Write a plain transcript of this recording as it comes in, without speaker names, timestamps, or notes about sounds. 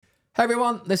Hi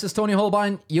everyone, this is Tony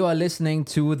Holbein. You are listening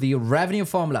to the Revenue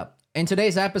Formula. In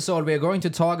today's episode, we're going to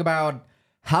talk about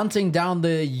hunting down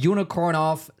the unicorn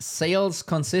of sales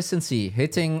consistency,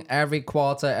 hitting every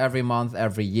quarter, every month,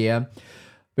 every year.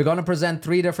 We're going to present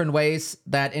 3 different ways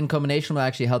that in combination will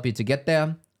actually help you to get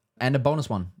there, and a bonus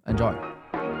one. Enjoy.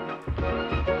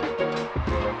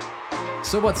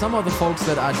 So what some of the folks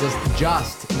that are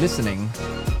just listening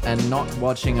and not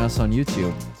watching us on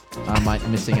YouTube might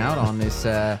missing out on is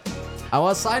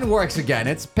our sign works again.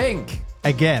 It's pink.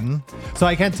 Again. So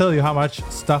I can't tell you how much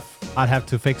stuff I'd have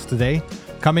to fix today.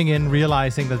 Coming in,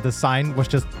 realizing that the sign was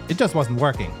just wasn't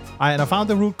working. I found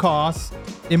the root cause,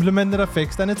 implemented a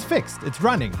fix, and it's fixed. It's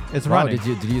running. It's running.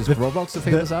 Did you use Roblox to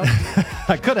figure this out?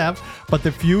 I could have, but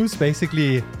the fuse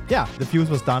basically, the fuse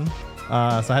was done. So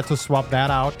I had to swap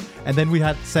that out. And then we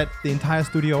had set the entire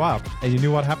studio up. And you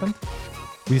knew what happened?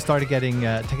 We started getting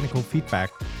technical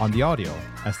feedback on the audio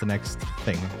as the next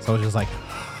thing. So it's just like,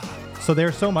 so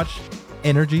there's so much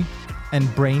energy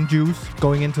and brain juice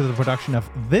going into the production of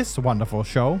this wonderful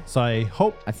show. So I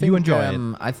hope you enjoy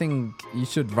it. I think you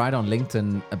should write on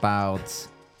LinkedIn about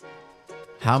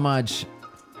how much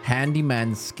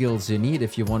handyman skills you need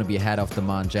if you want to be head of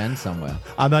demand gen somewhere.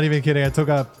 I'm not even kidding. I took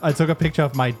a picture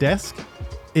of my desk.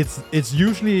 It's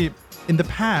usually, in the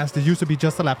past, it used to be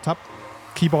just a laptop,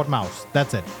 keyboard, mouse.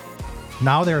 That's it.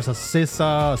 Now there's a scissor,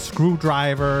 a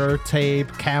screwdriver, tape,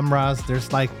 cameras. There's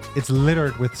it's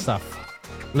littered with stuff.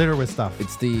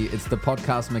 It's the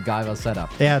podcast MacGyver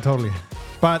setup. Yeah, totally.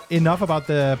 But enough about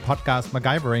the podcast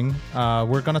MacGyvering.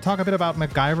 We're going to talk a bit about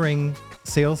MacGyvering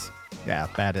sales. Yeah,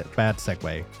 bad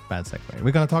segue.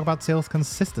 We're going to talk about sales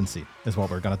consistency is what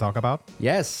we're going to talk about.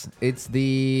 Yes, it's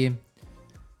the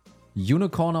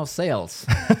unicorn of sales.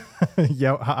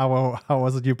 Yeah, how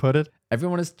was it you put it?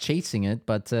 Everyone is chasing it,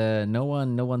 but no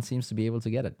one seems to be able to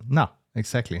get it. No,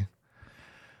 exactly.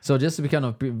 So just to be kind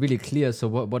of really clear, so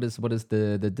what is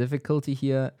the difficulty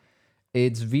here?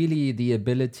 It's really the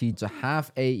ability to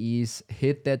have AEs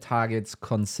hit their targets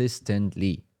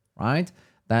consistently, right?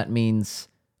 That means,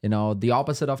 the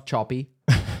opposite of choppy.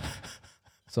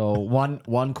 So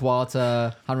one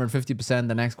quarter, 150%,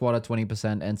 the next quarter,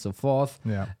 20%, and so forth.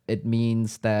 Yeah. It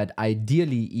means that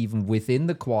ideally, even within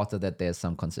the quarter, that there's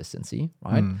some consistency,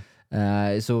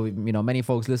 right? So, many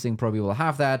folks listening probably will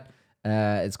have that.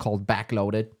 It's called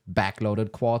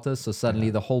backloaded quarters. So suddenly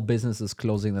the whole business is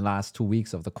closing the last 2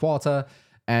 weeks of the quarter.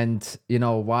 And,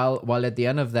 while at the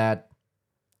end of that,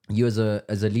 you as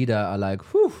a leader are like,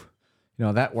 whew,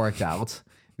 that worked out.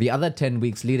 The other 10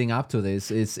 weeks leading up to this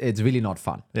it's really not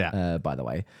fun. Yeah. By the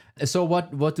way. So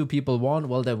what do people want?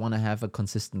 Well, they want to have a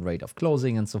consistent rate of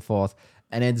closing and so forth.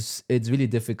 And it's really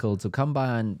difficult to come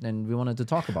by, and we wanted to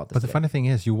talk about this. But the funny thing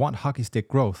is, you want hockey stick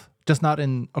growth, just not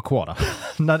in a quarter,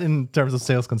 not in terms of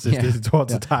sales consistency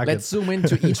towards the target. Let's zoom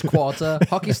into each quarter,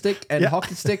 hockey stick and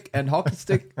hockey stick and hockey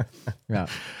stick. Yeah.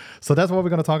 So that's what we're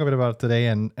going to talk a bit about today.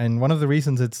 And one of the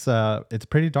reasons it's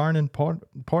pretty darn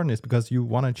important is because you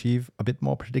want to achieve a bit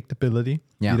more predictability.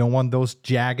 Yeah. You don't want those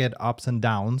jagged ups and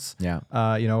downs,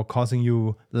 causing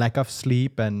you lack of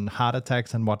sleep and heart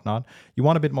attacks and whatnot. You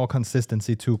want a bit more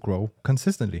consistency to grow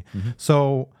consistently. Mm-hmm.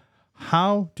 So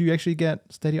how do you actually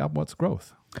get steady upwards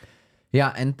growth?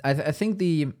 Yeah, and I think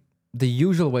the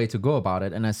usual way to go about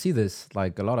it, and I see this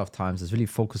a lot of times, is really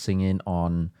focusing in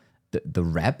on the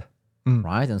rep.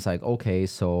 Right. And it's like, okay,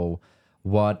 so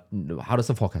how does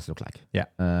the forecast look like? Yeah.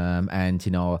 And,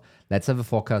 let's have a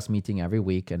forecast meeting every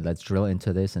week and let's drill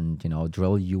into this and,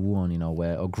 drill you on,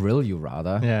 or grill you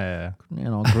rather. Yeah.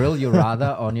 Grill you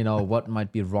rather on, what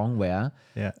might be wrong where.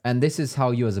 Yeah. And this is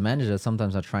how you as a manager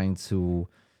sometimes are trying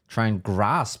and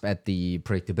grasp at the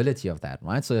predictability of that,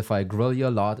 right? So if I grill you a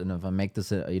lot and if I make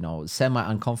this a,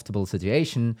 semi-uncomfortable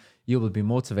situation, you will be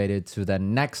motivated to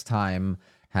then next time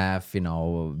have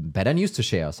better news to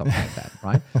share or something like that,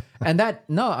 right? And that's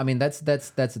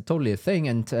totally a thing.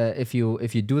 And if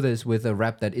you do this with a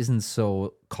rep that isn't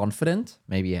so confident,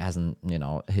 maybe it hasn't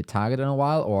hit target in a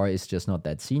while, or is just not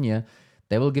that senior,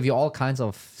 they will give you all kinds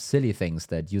of silly things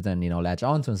that you then latch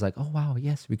onto. And it's like, oh wow,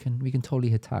 yes, we can totally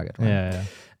hit target, right? Yeah.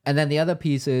 And then the other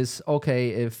piece is, okay,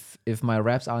 if my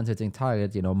reps aren't hitting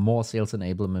target, more sales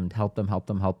enablement, help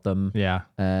them. Yeah.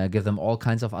 Give them all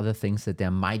kinds of other things that they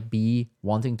might be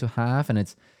wanting to have.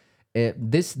 And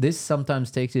this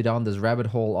sometimes takes you down this rabbit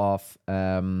hole of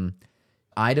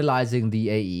idolizing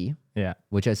the AE,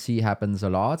 which I see happens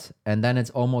a lot. And then it's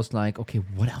almost like, okay,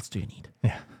 what else do you need?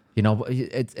 Yeah.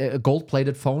 It's a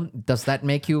gold-plated phone. Does that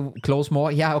make you close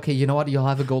more? Yeah, okay, you know what? You'll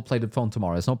have a gold-plated phone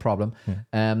tomorrow. It's no problem.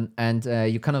 Yeah. And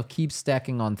you kind of keep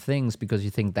stacking on things because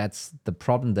you think that's the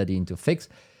problem that you need to fix.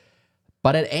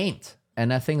 But it ain't.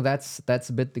 And I think that's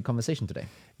a bit the conversation today.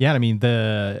 Yeah, I mean,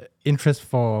 the interest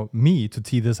for me to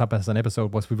tee this up as an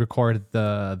episode was we recorded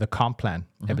the comp plan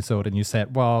episode, and you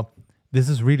said, well, this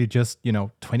is really just,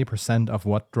 20% of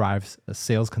what drives a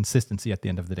sales consistency at the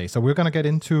end of the day. So we're going to get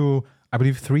into, I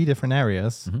believe, 3 different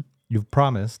areas you've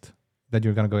promised that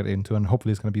you're going to go into, and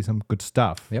hopefully it's going to be some good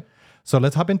stuff. Yep. So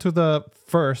let's hop into the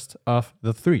first of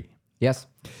the 3. Yes.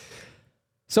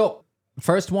 So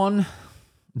first one,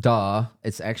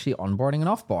 it's actually onboarding and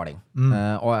offboarding,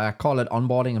 or I call it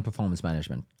onboarding and performance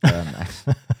management.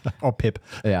 Or PIP.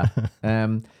 Yeah.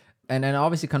 And then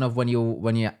obviously kind of when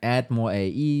you add more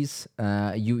AEs,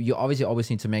 you obviously always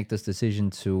need to make this decision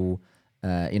to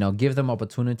give them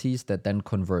opportunities that then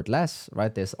convert less,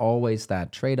 right? There's always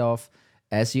that trade-off.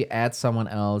 As you add someone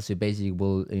else, you basically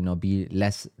will be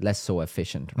less so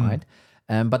efficient, right?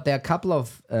 But there are a couple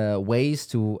of ways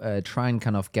to try and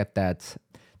kind of get that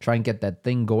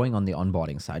thing going on the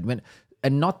onboarding side.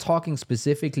 And not talking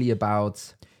specifically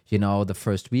about the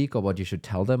first week or what you should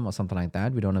tell them or something like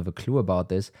that. We don't have a clue about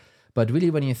this. But really,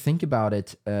 when you think about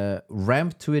it,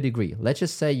 ramp to a degree. Let's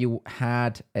just say you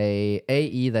had a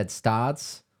AE that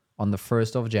starts on the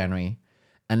 1st of January.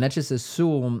 And let's just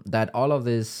assume that all of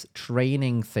this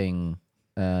training thing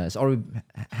has been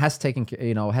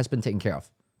taken care of.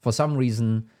 For some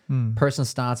reason, person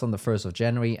starts on the 1st of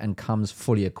January and comes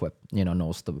fully equipped.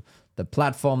 Knows the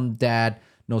platform,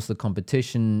 knows the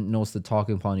competition, knows the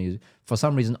talking point. For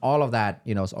some reason, all of that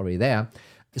is already there.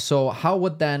 So how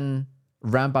would then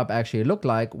ramp up actually look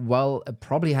like? Well, it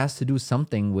probably has to do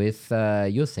something with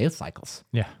your sales cycles.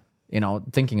 Yeah.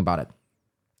 Thinking about it.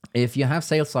 If you have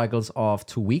sales cycles of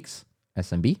 2 weeks,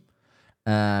 SMB,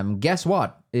 guess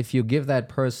what? If you give that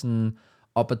person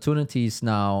opportunities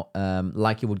now,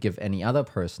 like you would give any other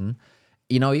person,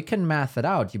 you can math it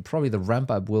out. The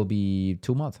ramp up will be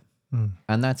 2 months,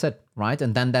 and that's it, right?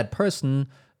 And then that person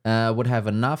would have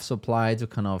enough supply to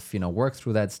kind of work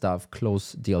through that stuff,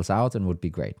 close deals out, and would be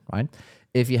great, right?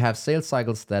 If you have sales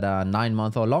cycles that are 9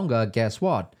 months or longer, guess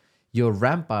what? Your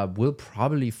ramp up will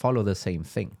probably follow the same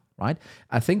thing. Right?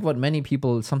 I think what many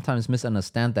people sometimes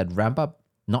misunderstand, that ramp up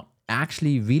not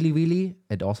actually really,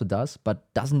 it also does,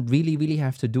 but doesn't really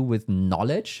have to do with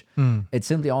knowledge. It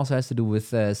simply also has to do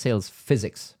with sales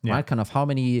physics, right? Kind of how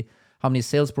many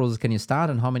sales processes can you start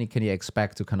and how many can you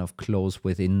expect to kind of close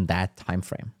within that time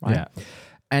frame, right? Yeah.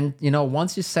 And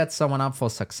once you set someone up for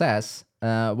success,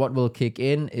 what will kick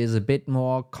in is a bit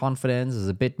more confidence, is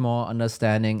a bit more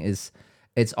understanding.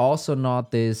 It's also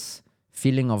not this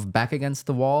feeling of back against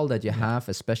the wall that you have,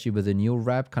 especially with a new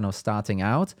rep kind of starting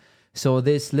out. So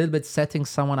this little bit setting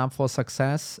someone up for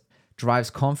success drives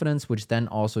confidence, which then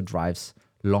also drives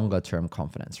longer term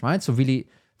confidence, right? So really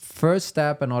first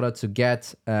step in order to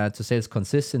get to sales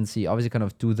consistency, obviously kind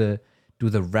of do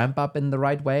the ramp up in the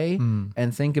right way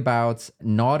and think about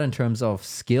not in terms of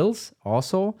skills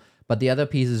also, but the other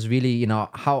piece is really,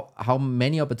 how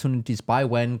many opportunities by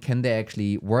when can they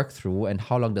actually work through, and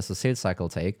how long does the sales cycle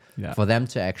take for them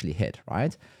to actually hit,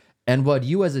 right? And what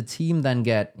you as a team then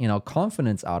get,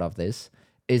 confidence out of this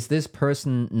is this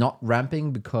person not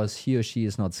ramping because he or she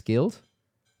is not skilled,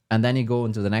 and then you go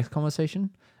into the next conversation,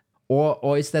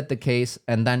 or is that the case?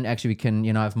 And then actually we can,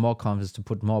 have more confidence to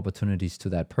put more opportunities to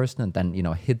that person, and then,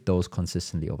 hit those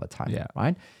consistently over time,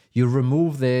 right? You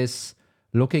remove this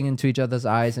looking into each other's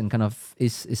eyes and kind of,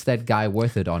 is that guy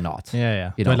worth it or not?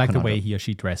 Yeah. Do I like the way he or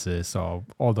she dresses, or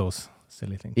all those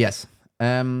silly things? Yes.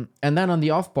 And then on the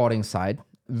offboarding side,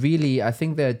 really, I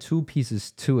think there are 2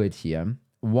 pieces to it here.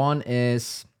 One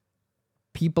is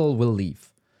people will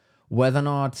leave. Whether or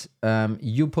not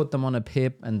you put them on a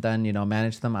PIP and then,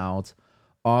 manage them out,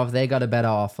 or if they got a better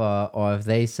offer, or if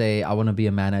they say, I want to be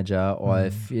a manager, or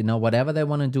if, whatever they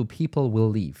want to do, people will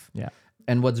leave. Yeah.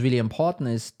 And what's really important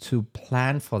is to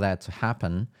plan for that to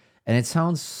happen. And it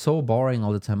sounds so boring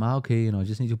all the time. Okay,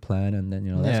 just need to plan, and then,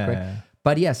 that's great.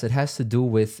 But yes, it has to do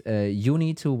with you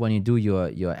need to, when you do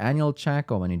your annual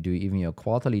check, or when you do even your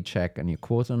quarterly check and you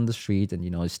quote on the street and,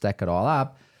 you stack it all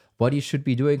up, what you should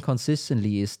be doing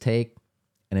consistently is take,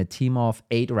 in a team of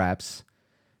 8 reps,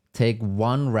 take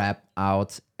 1 rep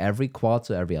out every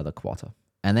quarter, every other quarter,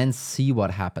 and then see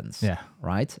what happens. Yeah.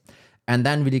 Right? And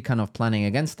then really kind of planning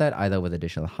against that, either with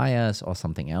additional hires or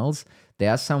something else.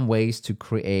 There are some ways to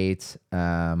create,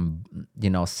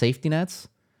 safety nets.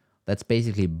 That's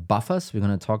basically buffers. We're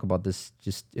going to talk about this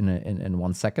just in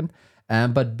 1 second.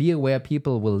 But be aware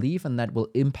people will leave, and that will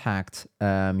impact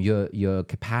your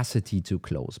capacity to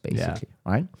close, basically,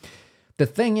 right? The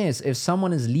thing is, if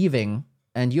someone is leaving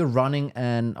and you're running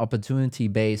an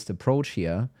opportunity-based approach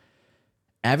here,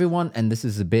 everyone, and this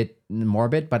is a bit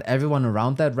morbid, but everyone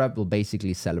around that rep will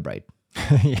basically celebrate.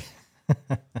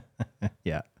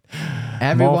 Yeah.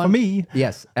 Everyone, More for me.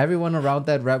 Yes, everyone around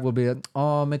that rep will be like,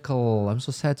 "Oh, Mikkel, I'm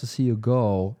so sad to see you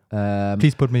go."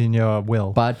 Please put me in your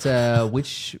will. But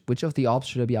which of the ops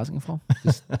should I be asking for?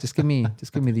 Just give me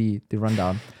the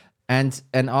rundown.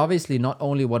 And obviously not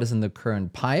only what is in the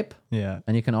current pipe. Yeah.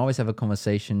 And you can always have a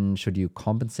conversation. Should you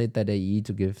compensate that AE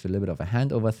to give a little bit of a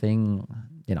handover thing?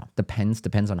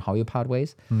 Depends on how you part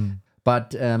ways.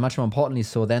 But much more importantly,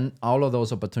 so then all of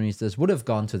those opportunities would have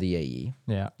gone to the AE.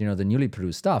 Yeah. The newly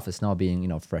produced stuff is now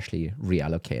being freshly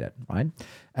reallocated, right?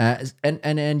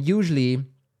 And usually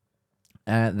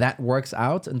that works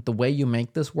out. And the way you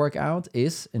make this work out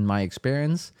is, in my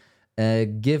experience,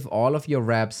 give all of your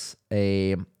reps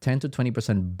a 10 to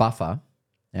 20% buffer.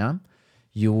 Yeah,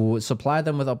 you supply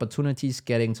them with opportunities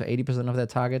getting to 80% of their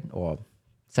target or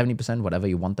 70%, whatever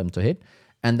you want them to hit.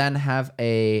 And then have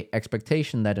a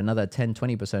expectation that another 10,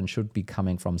 20% should be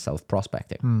coming from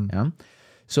self-prospecting. Yeah?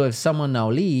 So if someone now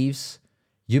leaves,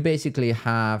 you basically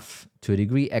have, to a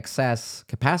degree, excess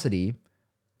capacity,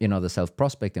 the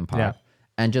self-prospecting part,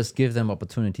 and just give them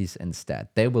opportunities instead.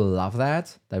 They will love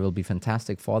that. That will be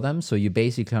fantastic for them. So you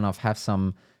basically kind of have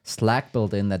some slack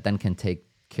built in that then can take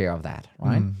care of that,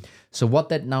 right? So what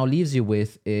that now leaves you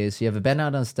with is you have a better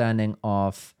understanding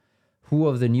of who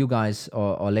of the new guys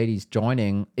or ladies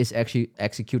joining is actually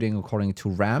executing according to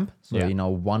ramp. So,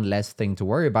 one less thing to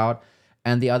worry about.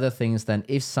 And the other thing is then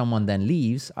if someone then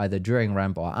leaves, either during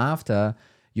ramp or after,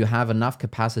 you have enough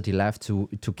capacity left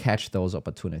to catch those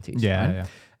opportunities. Yeah, right? yeah.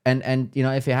 And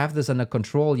if you have this under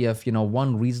control, you have,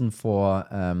 one reason for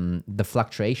the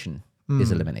fluctuation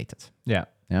is eliminated. Yeah.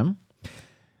 Yeah.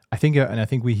 I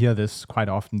think we hear this quite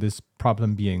often, this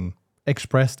problem being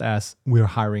expressed as we're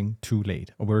hiring too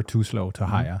late or we're too slow to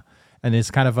hire. And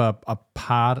it's kind of a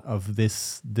part of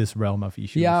this realm of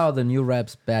issues. Yeah, the new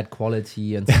reps, bad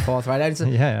quality and so forth, right?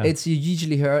 It's you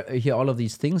usually hear all of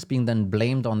these things being then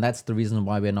blamed on that's the reason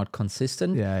why we're not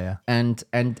consistent. Yeah. And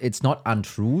it's not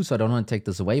untrue, so I don't want to take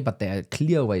this away, but there are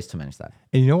clear ways to manage that.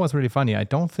 And you know what's really funny? I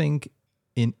don't think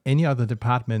in any other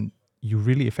department you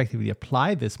really effectively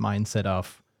apply this mindset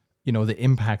of, the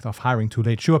impact of hiring too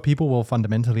late. Sure, people will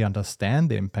fundamentally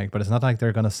understand the impact, but it's not like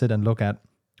they're going to sit and look at,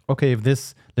 okay, if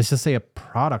let's just say a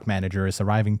product manager is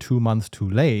arriving 2 months too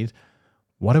late,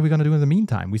 what are we going to do in the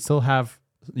meantime? We still have,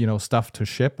 stuff to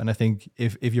ship. And I think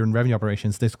if you're in revenue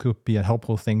operations, this could be a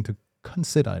helpful thing to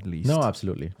consider at least. No,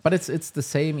 absolutely. But it's the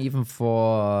same even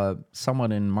for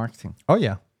someone in marketing. Oh,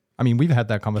 yeah. I mean, we've had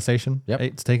that conversation. Yep.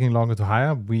 It's taking longer to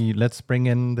hire. Let's bring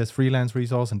in this freelance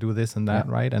resource and do this and that,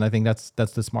 right? And I think that's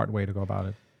the smart way to go about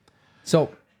it. So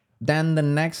then the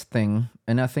next thing,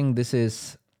 and I think this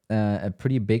is a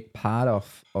pretty big part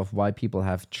of why people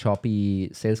have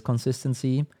choppy sales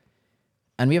consistency.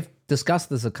 And we have discussed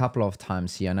this a couple of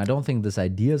times here, and I don't think this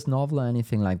idea is novel or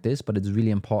anything like this, but it's really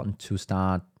important to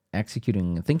start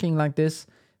executing and thinking like this.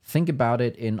 Think about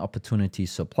it in opportunity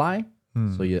supply.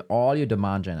 So all your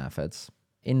demand gen efforts,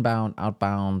 inbound,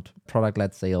 outbound,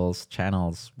 product-led sales,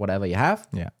 channels, whatever you have,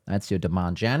 that's your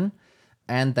demand gen.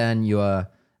 And then your,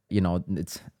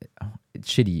 it's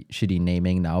shitty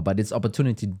naming now, but it's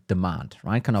opportunity demand,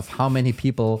 right? Kind of how many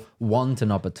people want an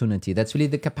opportunity. That's really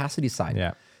the capacity side.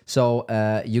 Yeah. So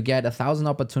you get 1,000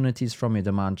 opportunities from your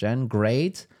demand gen.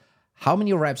 Great. How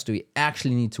many reps do you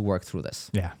actually need to work through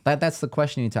this? Yeah. That's the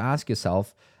question you need to ask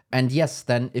yourself. And yes,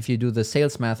 then if you do the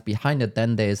sales math behind it,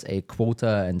 then there's a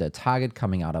quota and a target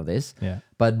coming out of this. Yeah.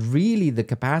 But really the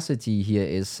capacity here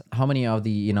is how many of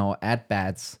the,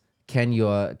 at-bats can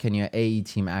your AE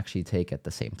team actually take at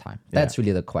the same time? That's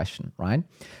really the question, right?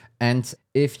 And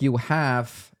if you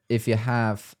have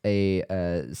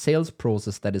a sales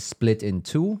process that is split in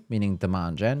two, meaning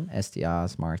demand gen,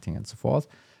 SDRs, marketing, and so forth,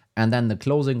 and then the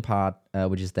closing part,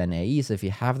 which is then AEs, if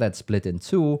you have that split in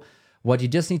two, what you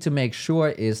just need to make sure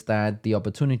is that the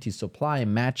opportunity supply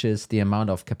matches the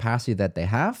amount of capacity that they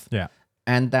have,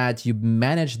 and that you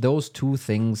manage those two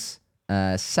things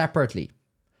separately.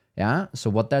 Yeah. So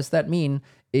what does that mean?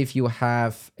 If you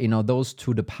have those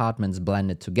two departments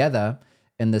blended together,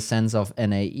 in the sense of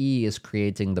an AE is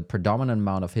creating the predominant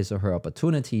amount of his or her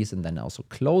opportunities and then also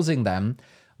closing them,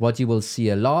 what you will see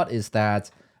a lot is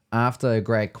that after a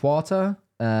great quarter,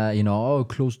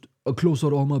 closed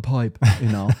out all my pipe,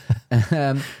 and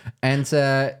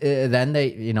then they,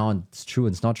 it's true,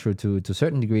 it's not true to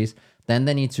certain degrees, then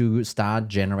they need to start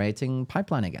generating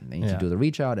pipeline again. They need to do the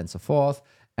reach out and so forth,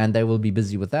 and they will be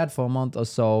busy with that for a month or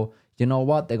so. You know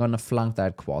what? They're going to flunk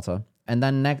that quarter. And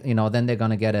then then they're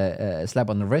going to get a slap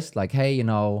on the wrist like, hey,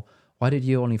 why did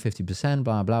you only 50%?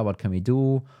 Blah, blah, what can we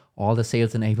do? All the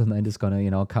sales enablement is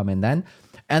going to, come in then.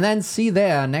 And then see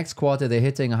there, next quarter, they're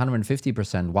hitting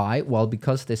 150%. Why? Well,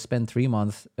 because they spent 3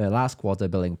 months last quarter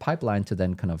building pipeline to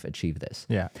then kind of achieve this.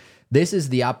 Yeah. This is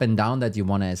the up and down that you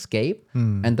want to escape.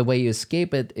 And the way you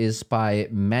escape it is by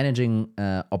managing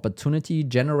opportunity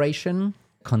generation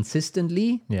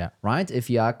consistently. Yeah. Right? If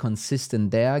you are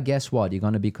consistent there, guess what? You're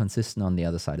going to be consistent on the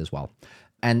other side as well.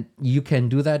 And you can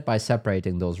do that by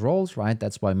separating those roles, right?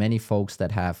 That's why many folks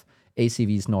that have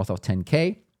ACVs north of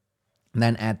 10K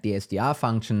then add the SDR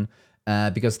function,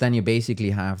 because then you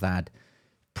basically have that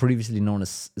previously known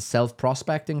as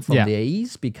self-prospecting from the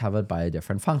AEs be covered by a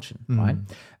different function, right?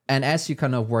 And as you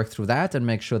kind of work through that and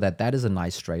make sure that that is a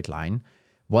nice straight line,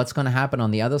 what's going to happen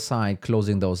on the other side,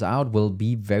 closing those out, will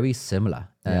be very similar.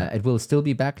 It will still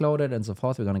be backloaded and so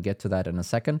forth. We're going to get to that in a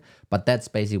second, but that's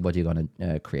basically what you're going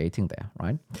to creating there,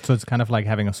 right? So it's kind of like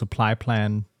having a supply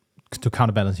plan to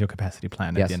counterbalance your capacity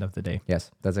plan at the end of the day.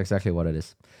 Yes, that's exactly what it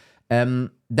is.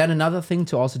 Then another thing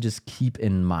to also just keep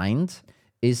in mind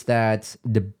is that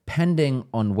depending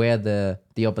on where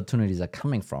the opportunities are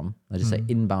coming from, let's just say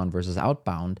inbound versus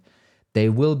outbound, they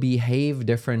will behave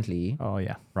differently. Oh,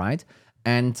 yeah. Right?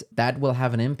 And that will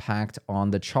have an impact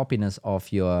on the choppiness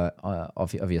of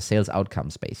your sales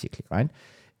outcomes, basically, right?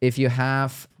 If you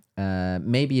have,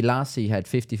 maybe last year you had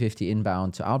 50-50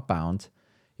 inbound to outbound,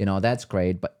 that's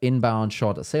great, but inbound,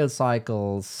 shorter sales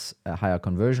cycles, a higher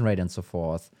conversion rate and so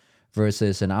forth,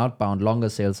 versus an outbound, longer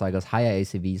sales cycles, higher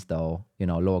ACVs though,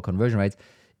 lower conversion rates.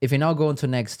 If you now go into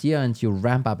next year and you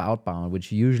ramp up outbound,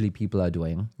 which usually people are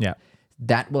doing,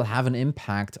 that will have an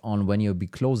impact on when you'll be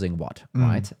closing what,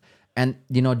 right? And,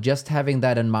 just having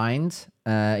that in mind,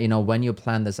 when you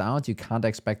plan this out, you can't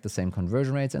expect the same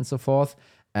conversion rates and so forth.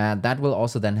 That will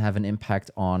also then have an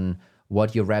impact on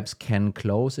what your reps can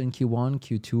close in Q1,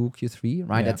 Q2, Q3,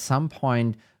 right? At some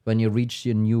point, when you reach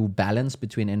your new balance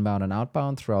between inbound and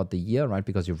outbound throughout the year, right?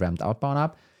 Because you've ramped outbound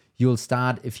up, you'll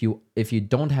start, if you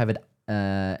don't have it,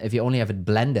 if you only have it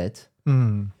blended,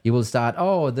 you will start,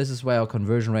 this is where our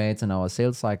conversion rates and our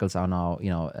sales cycles are now,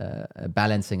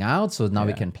 balancing out. So now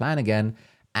we can plan again.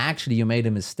 Actually, you made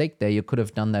a mistake there. You could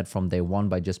have done that from day one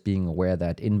by just being aware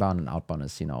that inbound and outbound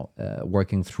is,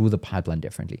 working through the pipeline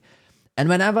differently. And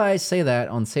whenever I say that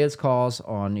on sales calls,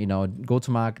 on,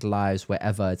 go-to-market lives,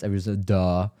 wherever, it's every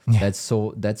duh.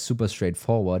 That's super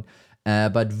straightforward.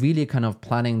 But really kind of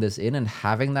planning this in and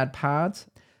having that part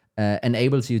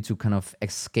enables you to kind of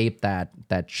escape that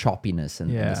choppiness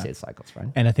in the sales cycles, right?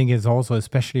 And I think it's also,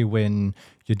 especially when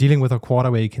you're dealing with a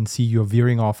quarter where you can see you're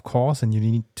veering off course and you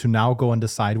need to now go and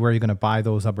decide where you're going to buy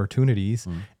those opportunities,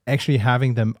 actually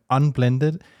having them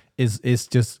unblended is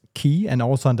just key, and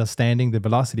also understanding the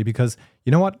velocity, because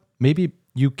you know what? Maybe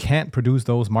you can't produce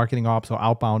those marketing ops or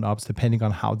outbound ops depending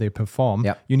on how they perform.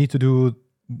 You need to do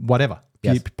whatever.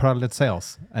 Product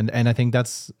sales. And I think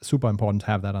that's super important to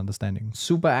have that understanding.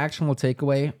 Super actionable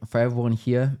takeaway for everyone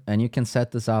here. And you can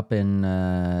set this up in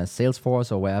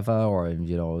Salesforce or wherever, or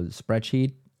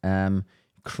spreadsheet.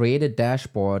 Create a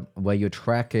dashboard where you're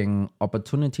tracking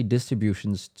opportunity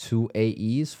distributions to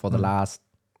AEs for the last,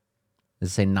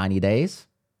 let's say, 90 days,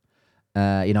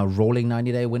 rolling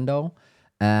 90-day window,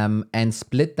 and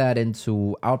split that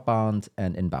into outbound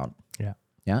and inbound.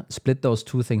 Yeah. Split those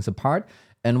two things apart.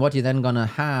 And what you're then going to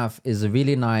have is a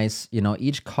really nice,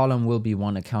 each column will be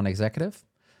one account executive.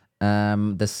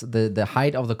 The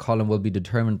height of the column will be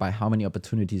determined by how many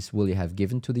opportunities will you have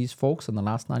given to these folks in the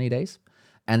last 90 days.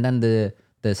 And then the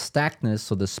stackness,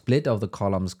 so the split of the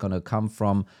columns, going to come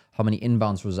from how many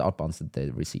inbounds versus outbounds that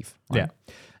they receive. Right?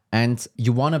 And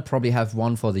you want to probably have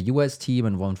one for the US team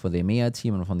and one for the EMEA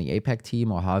team and one for the APAC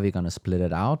team, or however you're going to split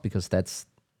it out, because that's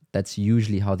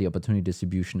usually how the opportunity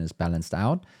distribution is balanced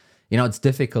out. It's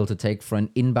difficult to take for an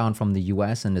inbound from the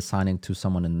US and assign it to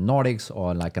someone in the Nordics,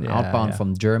 or like an outbound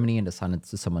from Germany and assign it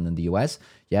to someone in the US.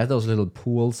 You have those little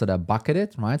pools that are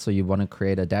bucketed, right? So you want to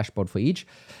create a dashboard for each.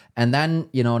 And then,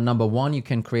 number one, you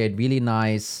can create really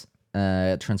nice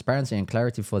transparency and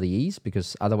clarity for the E's,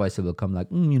 because otherwise it will come like,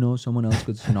 someone else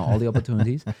gets, all the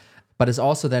opportunities. But it's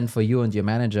also then for you and your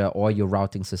manager or your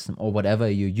routing system or whatever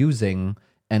you're using,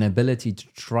 an ability to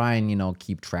try and,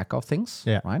 keep track of things,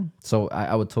 right? So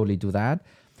I would totally do that.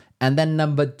 And then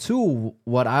number two,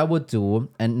 what I would do,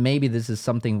 and maybe this is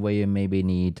something where you maybe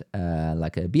need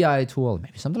like a BI tool,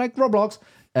 maybe something like Roblox,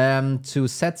 to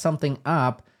set something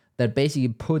up that basically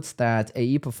puts that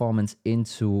AE performance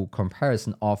into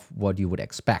comparison of what you would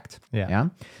expect.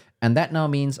 And that now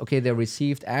means, okay, they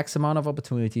received X amount of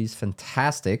opportunities,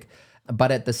 fantastic. But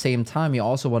at the same time, you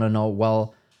also want to know,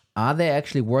 well, are they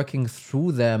actually working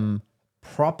through them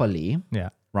properly?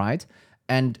 Right?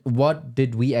 And what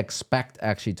did we expect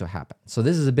actually to happen? So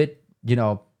this is a bit,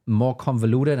 more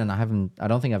convoluted, and I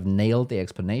don't think I've nailed the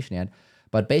explanation yet.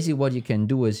 But basically what you can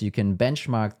do is you can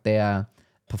benchmark their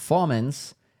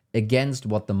performance against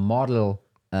what the model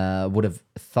would have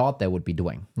thought they would be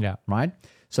doing. Yeah. Right?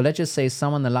 So let's just say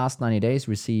someone in the last 90 days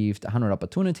received 100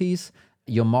 opportunities.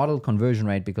 Your model conversion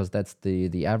rate, because that's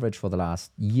the average for the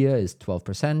last year, is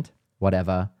 12%,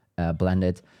 whatever,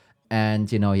 blended.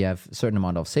 And, you have a certain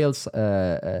amount of sales,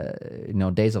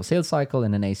 days of sales cycle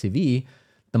and an ACV.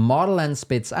 The model then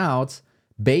spits out,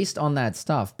 based on that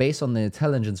stuff, based on the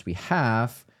intelligence we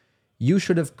have, you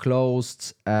should have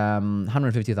closed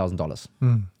 $150,000,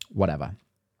 whatever.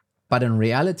 But in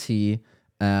reality,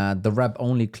 the rep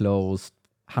only closed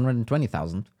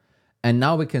 120,000. And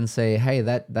now we can say, hey,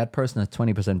 that person is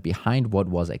 20% behind what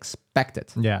was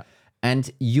expected. Yeah.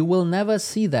 And you will never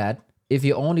see that if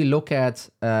you only look at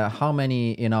how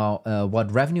many, what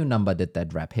revenue number did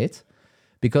that rep hit.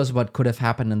 Because what could have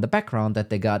happened in the background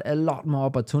that they got a lot more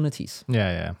opportunities.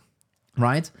 Yeah.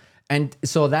 Right? And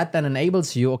so that then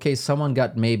enables you, okay, someone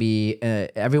got maybe,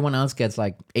 everyone else gets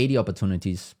like 80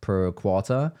 opportunities per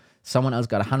quarter. Someone else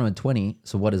got 120.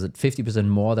 So what is it? 50%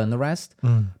 more than the rest.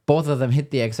 Both of them hit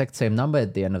the exact same number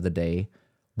at the end of the day.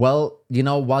 Well,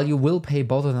 while you will pay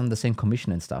both of them the same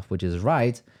commission and stuff, which is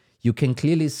right, you can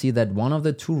clearly see that one of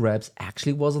the two reps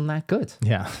actually wasn't that good.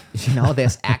 Yeah.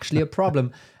 There's actually a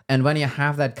problem. And when you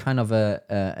have that kind of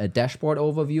a dashboard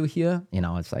overview here,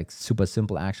 it's like super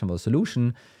simple, actionable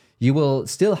solution, you will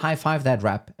still high five that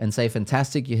rep and say,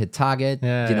 fantastic, you hit target,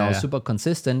 super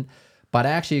consistent. But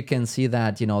actually you can see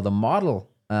that, the model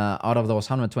out of those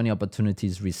 120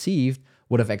 opportunities received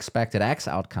would have expected X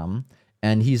outcome,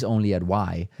 and he's only at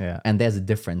Y. Yeah. And there's a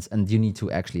difference, and you need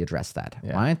to actually address that,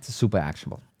 right? Super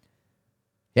actionable.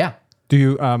 Yeah. Do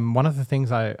you, one of the things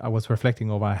I was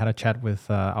reflecting over, I had a chat with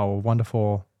our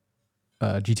wonderful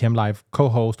GTM Live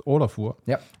co-host Olafur.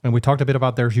 Yep. And we talked a bit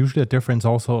about there's usually a difference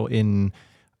also in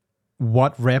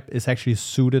what rep is actually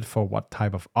suited for what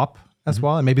type of op as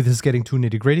well. And maybe this is getting too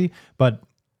nitty gritty, but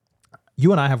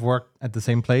you and I have worked at the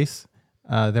same place.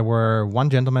 There were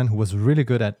one gentleman who was really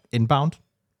good at inbound,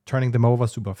 turning them over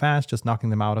super fast, just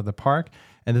knocking them out of the park.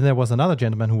 And then there was another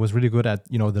gentleman who was really good at,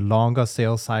 the longer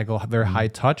sales cycle, very high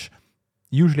touch,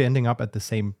 usually ending up at the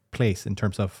same place in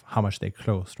terms of how much they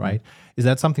closed, right? Is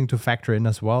that something to factor in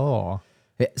as well, or?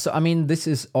 Yeah, so, this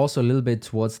is also a little bit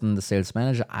towards the sales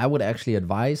manager. I would actually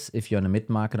advise, if you're in a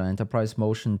mid-market or enterprise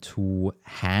motion, to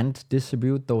hand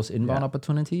distribute those inbound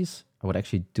opportunities. I would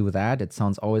actually do that. It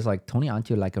sounds always like, Tony, aren't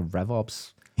you like a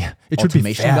RevOps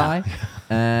automation guy?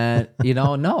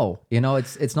 No.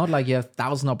 It's not like you have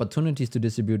 1,000 opportunities to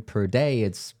distribute per day.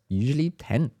 It's usually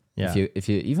 10. Yeah. If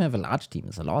you even have a large team,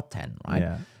 it's a lot, 10,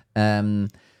 right? Yeah.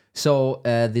 So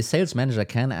the sales manager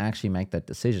can actually make that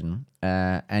decision,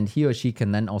 and he or she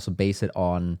can then also base it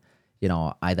on,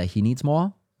 either he needs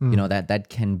more, that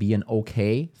can be an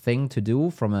okay thing to do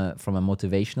from a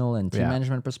motivational and team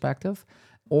management perspective,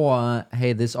 or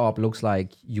hey, this op looks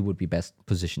like you would be best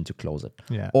positioned to close it.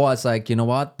 Yeah. Or it's like,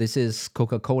 what, this is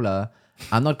Coca-Cola.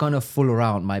 I'm not going to fool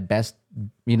around. My best,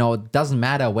 it doesn't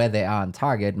matter where they are on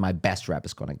target. My best rep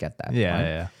is going to get that. Yeah, right?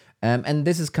 yeah. And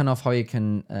this is kind of how you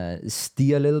can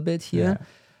steer a little bit here. Yeah.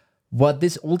 What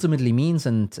this ultimately means,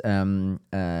 and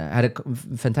had a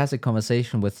fantastic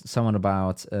conversation with someone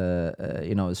about,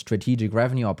 strategic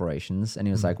revenue operations. And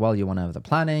he was like, well, you want to have the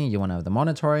planning, you want to have the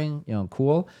monitoring,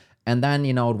 cool. And then,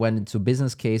 it went into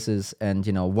business cases and,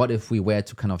 what if we were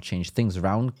to kind of change things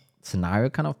around, scenario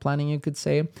kind of planning, you could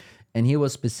say. And he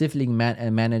was specifically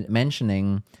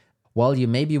mentioning, well, you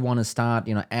maybe want to start,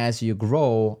 as you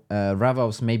grow,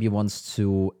 RevOps maybe wants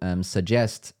to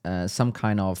suggest some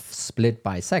kind of split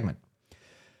by segment.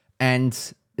 And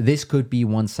this could be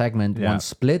one segment, one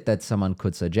split that someone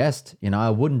could suggest.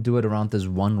 I wouldn't do it around this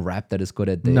one rep that is good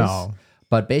at this. No.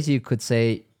 But basically, you could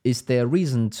say, is there a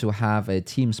reason to have a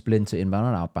team split into inbound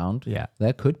and outbound? Yeah.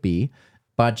 There could be.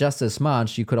 But just as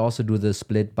much, you could also do the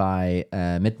split by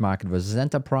mid-market versus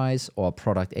enterprise, or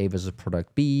product A versus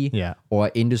product B, or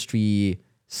industry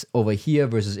over here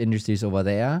versus industries over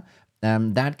there.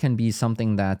 That can be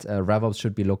something that RevOps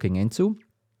should be looking into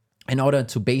in order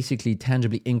to basically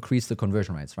tangibly increase the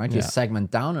conversion rates, right? You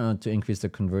segment down in order to increase the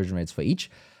conversion rates for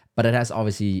each, but it has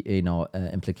obviously,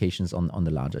 implications on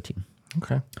the larger team.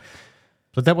 Okay.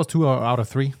 So that was 2 out of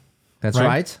 3. That's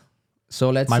right. So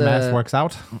let's. My math works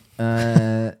out.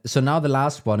 So now the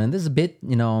last one, and this is a bit,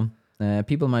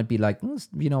 people might be like,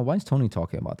 why is Tony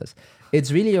talking about this?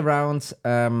 It's really around,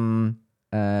 mindset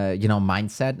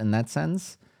in that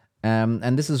sense.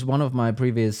 And this is one of my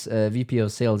previous VP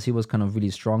of sales. He was kind of really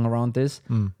strong around this,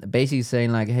 basically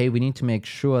saying like, hey, we need to make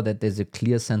sure that there's a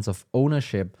clear sense of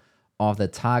ownership of the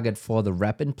target for the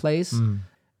rep in place,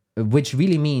 which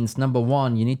really means, number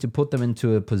one, you need to put them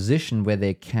into a position where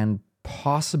they can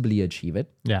possibly achieve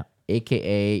it. Yeah.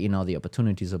 AKA, the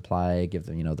opportunities apply, give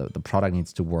them, the product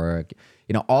needs to work,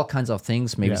 all kinds of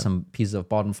things, maybe some pieces of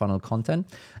bottom funnel content.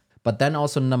 But then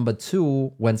also number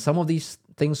two, when some of these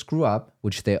things screw up,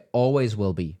 which they always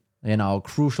will be,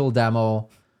 crucial demo,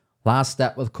 last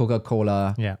step with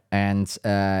Coca-Cola, and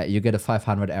you get a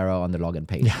 500 error on the login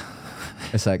page. Yeah.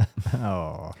 It's like,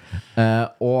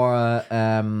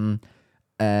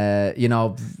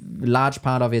 large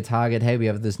part of your target, hey, we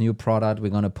have this new product, we're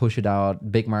going to push it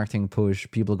out, big marketing push,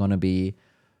 people are going to be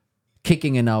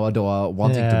kicking in our door,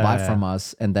 wanting to buy from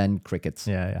us, and then crickets.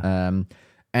 And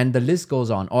the list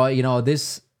goes on. Or,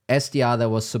 this SDR that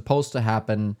was supposed to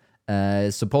happen,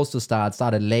 supposed to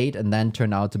started late and then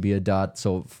turned out to be a dud.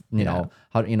 So,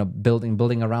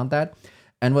 building around that.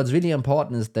 And what's really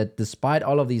important is that despite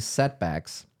all of these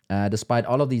setbacks, despite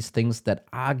all of these things that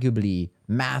arguably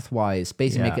math-wise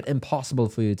basically make it impossible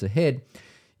for you to hit,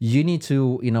 you need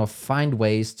to, find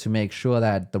ways to make sure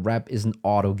that the rep isn't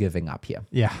auto giving up here.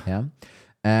 Yeah.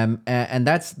 And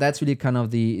that's really kind of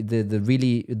the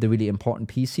really important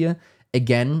piece here.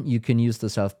 Again, you can use the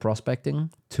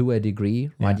self-prospecting to a degree,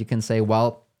 right? You can say,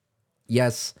 well,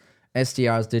 yes,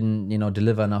 SDRs didn't,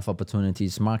 deliver enough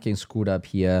opportunities, marketing screwed up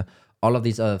here, all of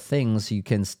these other things.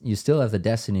 You still have the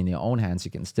destiny in your own hands. You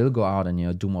can still go out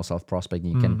and, do more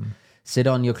self-prospecting. You can sit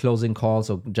on your closing calls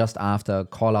or just after,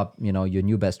 call up, your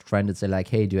new best friend and say like,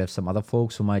 hey, do you have some other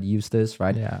folks who might use this,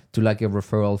 right? Do like a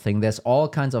referral thing. There's all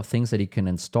kinds of things that you can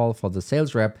install for the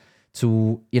sales rep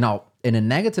to, in a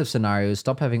negative scenario,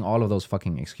 stop having all of those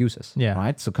fucking excuses,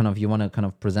 right? So you want to kind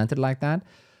of present it like that.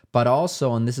 But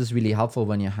also, and this is really helpful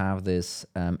when you have this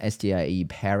SDRE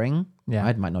pairing,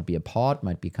 right? It might not be a pod,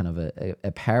 might be kind of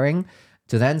a pairing,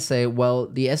 to then say, well,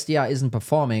 the SDR isn't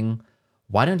performing.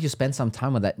 Why don't you spend some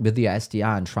time with the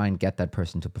SDR and try and get that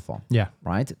person to perform?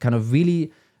 Right? Kind of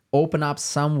really open up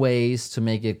some ways to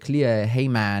make it clear, hey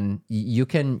man, you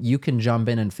can jump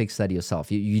in and fix that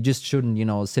yourself. You just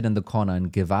shouldn't, sit in the corner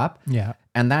and give up.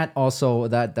 And that also,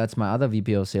 that's my other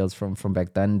VP of sales from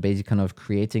back then, basically kind of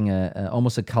creating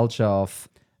almost a culture of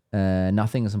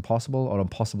nothing is impossible or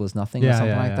impossible is nothing or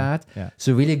something like that.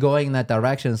 So really going in that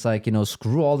direction, it's like,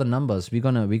 screw all the numbers. We're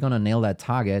gonna nail that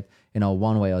target,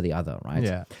 one way or the other,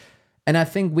 right? And I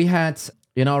think we had,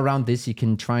 around this, you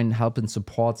can try and help and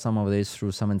support some of this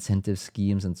through some incentive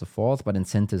schemes and so forth. But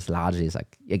incentives largely is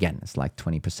like, again, it's like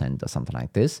 20% or something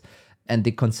like this. And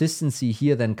the consistency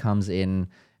here then comes in,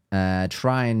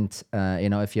 try and,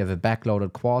 if you have a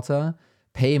backloaded quarter,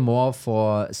 pay more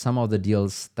for some of the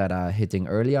deals that are hitting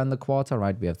earlier in the quarter,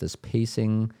 right? We have this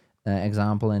pacing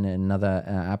example in another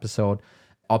episode.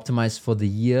 Optimize for the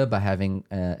year by having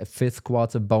a fifth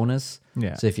quarter bonus.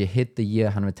 So if you hit the year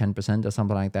 110% or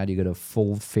something like that, you get a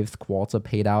full fifth quarter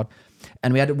paid out.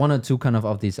 And we had one or two kind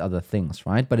of these other things,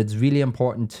 right? But it's really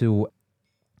important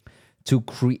to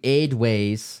create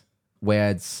ways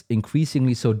where it's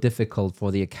increasingly so difficult for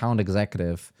the account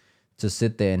executive to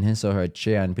sit there in his or her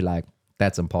chair and be like,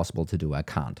 that's impossible to do, I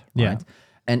can't, right?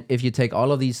 And if you take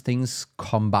all of these things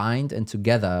combined and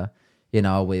together,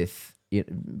 with,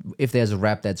 if there's a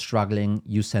rep that's struggling,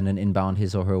 you send an inbound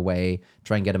his or her way,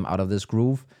 try and get him out of this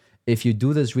groove. If you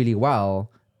do this really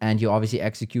well, and you obviously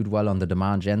execute well on the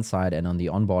demand gen side and on the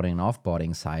onboarding and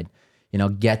offboarding side,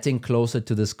 getting closer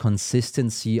to this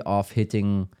consistency of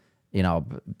hitting,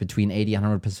 between 80 and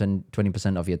 100%,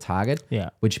 20% of your target,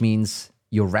 which means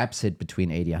your reps hit between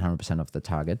 80 and 100% of the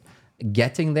target.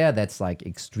 Getting there, that's like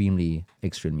extremely,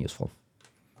 extremely useful.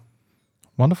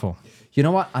 Wonderful. You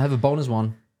know what? I have a bonus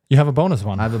one. You have a bonus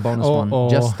one? I have a bonus one.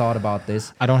 Just thought about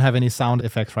this. I don't have any sound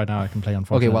effects right now I can play,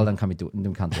 unfortunately. Okay, well then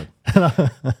we can't do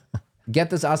it.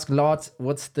 Get this asked a lot.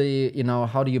 What's the,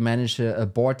 how do you manage a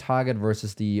board target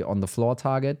versus the on the floor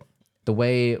target? The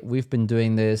way we've been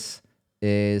doing this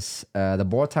is the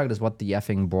board target is what the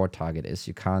effing board target is.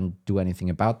 You can't do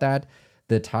anything about that.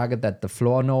 The target that the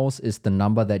floor knows is the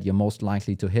number that you're most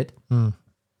likely to hit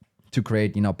to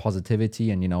create,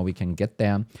 positivity, and, we can get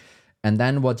there. And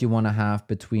then what you want to have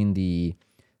between the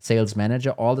sales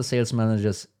manager, all the sales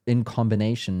managers in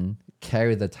combination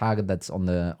carry the target that's on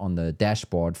the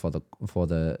dashboard for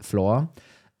the floor.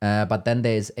 But then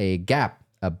there's a gap,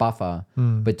 a buffer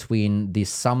between the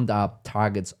summed up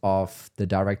targets of the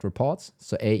direct reports,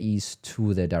 so AEs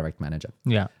to the direct manager.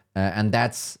 And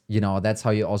that's how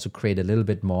you also create a little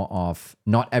bit more of,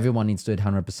 not everyone needs to hit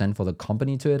 100% for the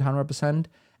company to hit 100%.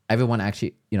 everyone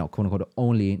actually, quote unquote,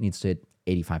 only needs to hit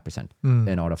 85%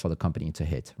 in order for the company to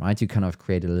hit, right? You kind of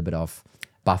create a little bit of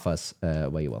buffers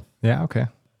where you will. Yeah, okay.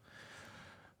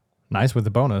 Nice with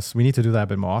the bonus. We need to do that a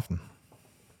bit more often.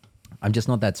 I'm just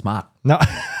not that smart. No.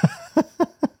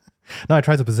 No, I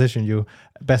try to position you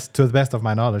to the best of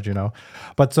my knowledge,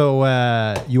 But so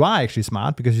you are actually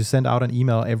smart because you send out an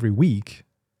email every week.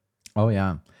 Oh,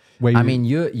 yeah.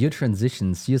 Your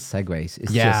transitions, your segues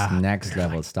is just next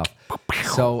level stuff.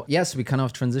 So, yes, we kind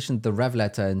of transitioned the Rev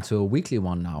letter into a weekly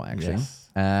one now, actually. Yes.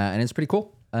 And it's pretty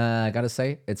cool. I gotta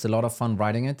say, it's a lot of fun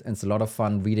writing it. It's a lot of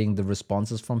fun reading the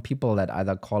responses from people that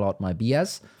either call out my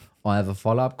BS or have a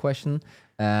follow-up question.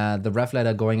 The Rev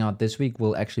letter going out this week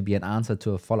will actually be an answer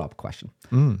to a follow-up question.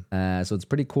 So it's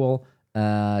pretty cool.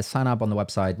 Sign up on the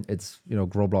website. It's,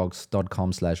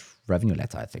 growblogs.com/revenue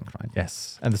letter, I think, right?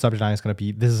 Yes. And the subject line is going to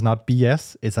be, this is not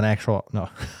BS, it's an actual, no.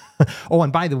 Oh,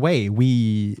 and by the way,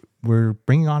 we're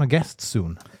bringing on a guest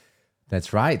soon.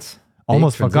 That's right.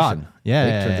 Almost forgot.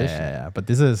 Yeah. But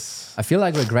this is... I feel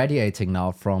like we're graduating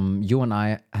now from you and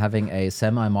I having a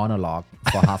semi-monologue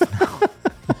for half an hour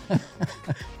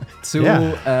to,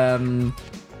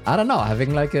 I don't know,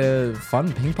 having like a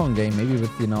fun ping pong game, maybe with,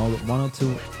 one or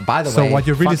two. By the way, what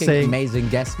you're really saying, amazing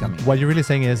guests coming. What you're really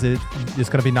saying is it's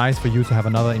going to be nice for you to have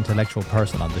another intellectual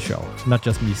person on the show, not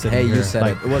just me sitting here. Hey, you said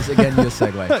it. It was again your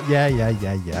segue.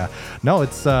 Yeah. No,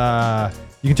 it's...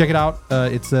 you can check it out.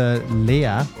 It's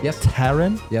Leah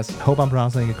Taryn. Yes. Hope I'm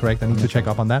pronouncing it correct. I need to check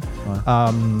up on that.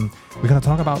 We're going to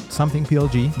talk about something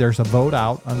PLG. There's a vote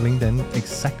out on LinkedIn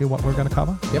exactly what we're going to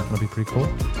cover. Yep. It's going to be pretty cool.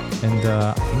 And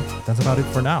I think that's about it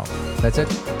for now. That's it.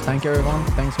 Thank you, everyone.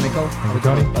 Thanks, Mikkel. Thank you,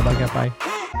 Tony. Bye-bye. Bye.